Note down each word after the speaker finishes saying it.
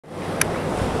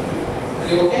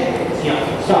Okay?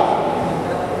 Yeah. Stop.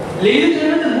 Ladies and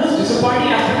gentlemen, the most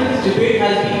disappointing aspect of this debate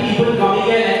has been people coming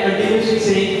here and continuously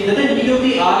saying that the need of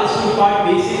the hour is to impart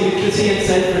basic literacy and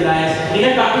self-reliance in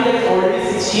a country that has already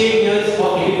 68 years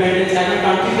of independence, and a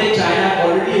country like China have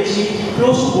already achieved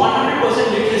close to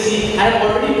 100% literacy and have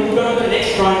already moved on to the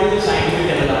next frontiers of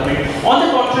scientific development. On the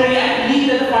contrary, I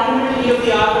believe that the fundamental need of the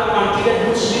hour for a country that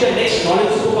looks to be the next knowledge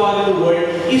superpower in the world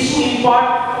is to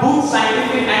impart good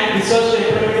scientific and research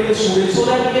temperament in the students so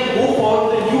that we can go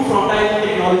forward with the new frontiers of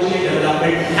technology and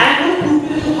development. And I'm going to prove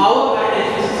this to how a bad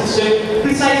education system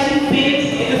precisely fails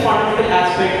in the fundamental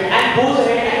aspect and goes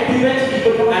ahead and prevents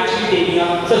people from actually taking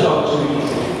up such opportunities.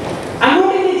 I'm going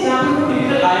to take an example from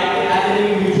typical IIT as an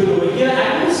individual over here.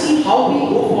 I'm going to see how we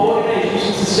go forward in our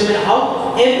education system and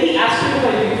how every aspect of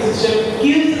our education system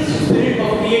kills the spirit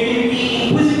of creativity,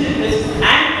 inquisitiveness,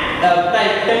 and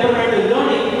temperamental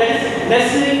learning that is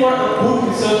necessary for a good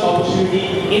research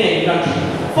opportunity in any country.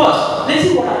 First, let's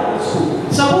see what happens in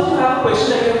school. Suppose you have a question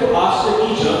that you have to ask the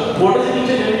teacher. What does the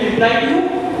teacher generally reply to you?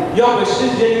 Your question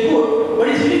is really good, but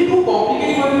it's really too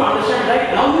complicated for you to understand.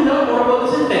 Right now, you learn more about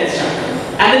this in 10th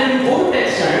standard. And then when you go to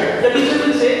 10th standard, the teacher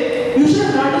will say, you should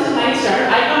have learned this in 9th standard.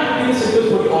 I can't repeat the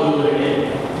syllabus for you all over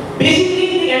again. Basically,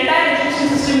 the entire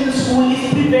education system in the school is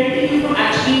preventing you from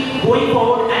actually going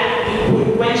forward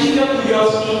and quenching your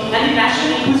curiosity and the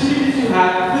natural inquisitiveness you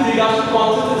have with regards to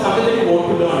concepts and subjects that you want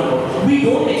to learn about. We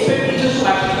don't expect teachers to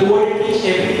actually go ahead and teach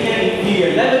everything at an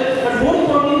inferior level, but more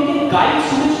importantly, we can guide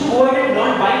students to go ahead and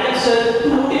learn by themselves, to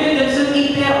motivate themselves if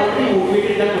they are already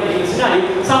motivated in that particular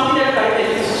scenario, something that current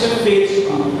education system fails to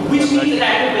do, which means that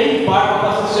at the very part of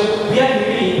our system, we are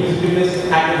limiting inquisitiveness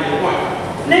at the very point.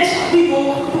 Next, we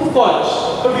go to college.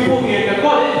 But before we enter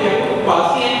college, we have to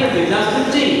pass the entrance exams in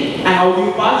JEE. And how do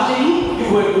you pass JEE? You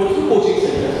will go to coaching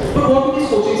centers. But what do these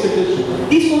coaching centers do?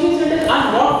 These coaching centers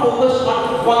are not focused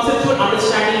on conceptual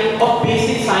understanding of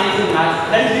basic science and maths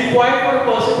that is required for a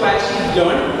person to actually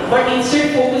learn, but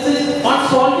instead focuses on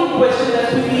solving questions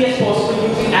as quickly as possible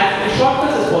using as many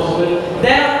shortcuts as possible.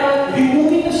 Thereafter,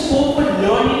 removing the scope for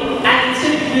learning and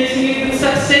instead replacing it with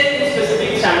success in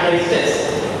specific standardized tests.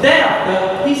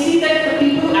 Thereafter, we see that the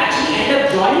people who actually end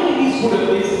up joining in these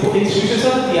good institutions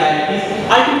of the IITs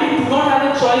ultimately do not have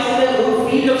a choice in their own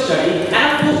field of study and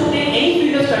are forced to take any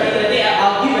field of study that they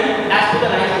are given as per the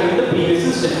lines given in the previous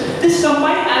system. This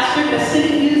combined aspect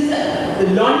necessarily is the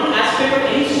learning aspect of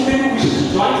any student who wishes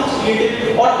to join such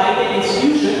creative or high-tech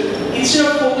institution. Instead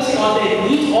of focusing on their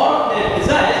needs or on their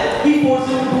desires, we force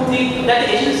them to think that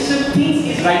the education system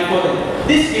thinks is right for them.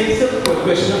 This gives a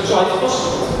question of choice for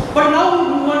students. But now we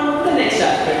move on to the next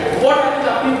aspect. What happens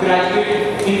after you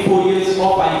graduate in 4 years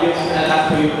or 5 years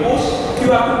as per your course? You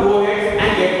have to go ahead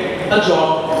and get a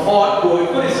job or go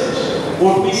ahead for research.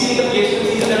 What we see in the placement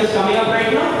season that is coming up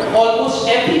right now,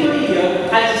 almost everybody here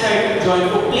has decided to join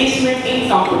for placement in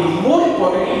companies. More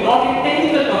importantly, not in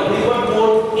technical companies, but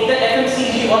more in the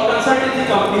FMCG or consultancy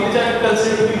companies, which are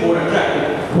considered to be more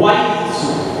attractive. Why is this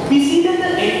so? We see that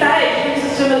the entire education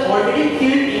system has already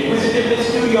killed inquisitiveness,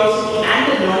 curiosity, and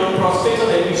the learning prospects of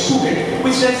every student,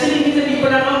 which necessarily means that people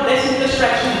are now less interested to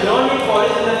actually learn in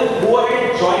college and therefore go ahead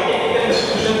and join technical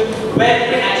institutions where they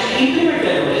can actually implement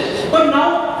their knowledge. But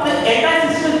now the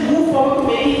entire system has moved forward to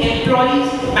making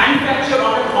employees manufacture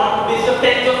on a basis of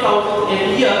tens of thousands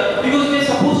every year because we are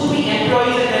supposed to be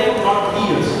employees and therefore not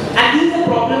leaders. And this is the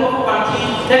problem of a country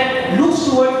that looks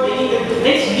towards making the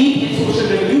next leap in social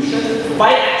revolution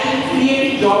by actually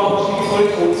creating job opportunities for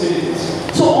its own citizens.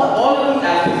 So on all of these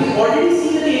aspects, we already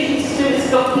see that the education system is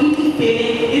completely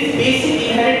failing its basic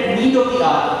inherent need of the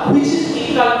hour, which is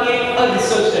inculcate a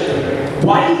research temperament.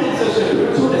 Why is the research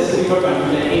temperament so necessary for a country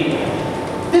like India?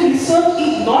 The research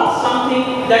is not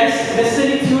something that is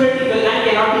necessarily theoretical and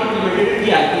cannot be implemented in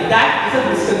reality. That is a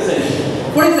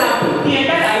misconception. For example, the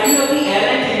entire idea of the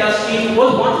airlines industry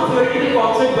was once a theoretical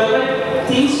concept whereby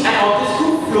things and objects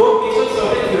could float based on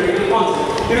certain theoretical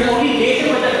concepts. It was only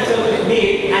later when that research was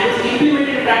made and was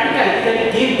implemented in practicality that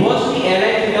it gave birth to the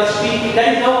airlines industry that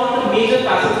is now one of the major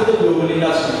facets of the global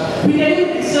industry. We tell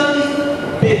you research is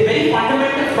a very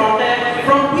fundamental frontier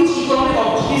from which economic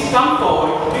opportunities come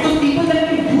forward because people that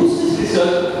can use this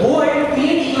research go ahead and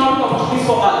create economic opportunities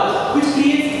for others, which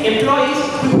creates employees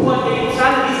who are getting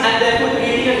salaries and therefore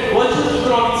creating a virtuous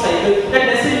economic cycle that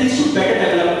necessarily leads to better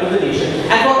development of the nation.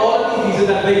 And for all of these reasons,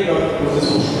 I'm very proud to close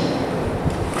this motion.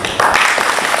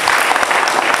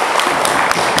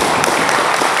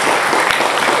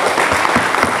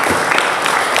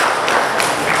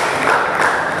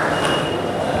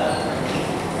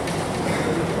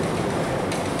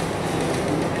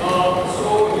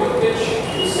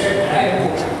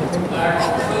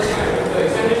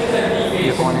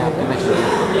 ये कौन है आपके match?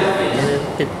 ये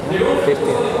fifth fifth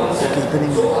किस दिन?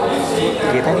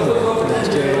 गेता नहीं